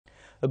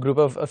A group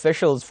of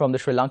officials from the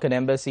Sri Lankan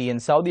embassy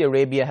in Saudi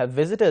Arabia have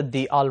visited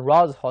the Al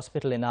Raz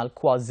hospital in Al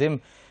Qazim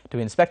to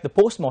inspect the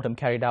post-mortem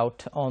carried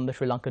out on the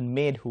Sri Lankan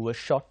maid who was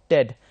shot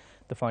dead.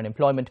 The Foreign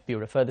Employment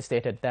Bureau further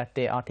stated that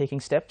they are taking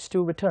steps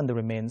to return the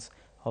remains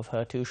of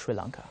her to Sri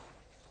Lanka.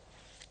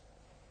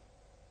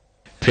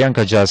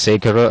 Priyanka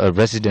Jayasekara, a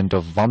resident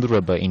of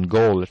Vanduraba in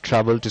Galle,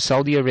 travelled to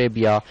Saudi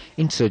Arabia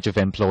in search of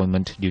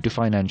employment due to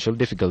financial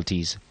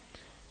difficulties.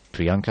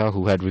 Priyanka,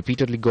 who had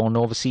repeatedly gone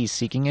overseas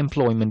seeking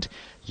employment,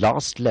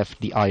 last left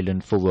the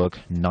island for work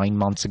 9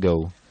 months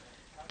ago.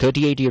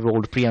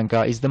 38-year-old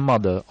Priyanka is the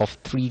mother of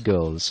 3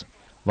 girls.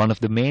 One of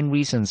the main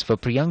reasons for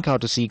Priyanka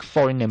to seek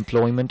foreign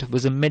employment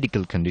was a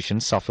medical condition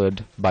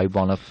suffered by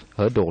one of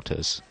her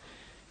daughters.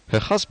 Her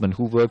husband,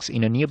 who works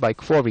in a nearby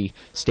quarry,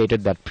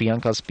 stated that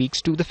Priyanka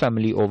speaks to the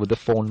family over the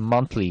phone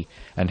monthly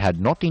and had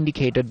not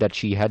indicated that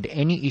she had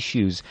any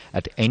issues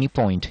at any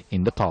point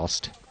in the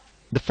past.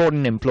 The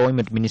Foreign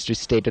Employment Ministry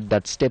stated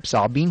that steps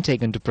are being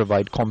taken to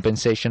provide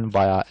compensation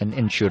via an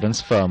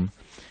insurance firm.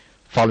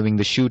 Following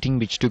the shooting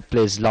which took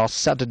place last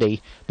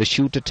Saturday, the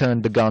shooter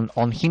turned the gun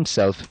on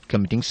himself,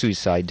 committing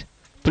suicide.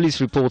 Police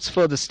reports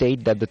further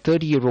state that the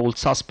 30-year-old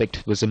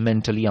suspect was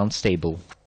mentally unstable.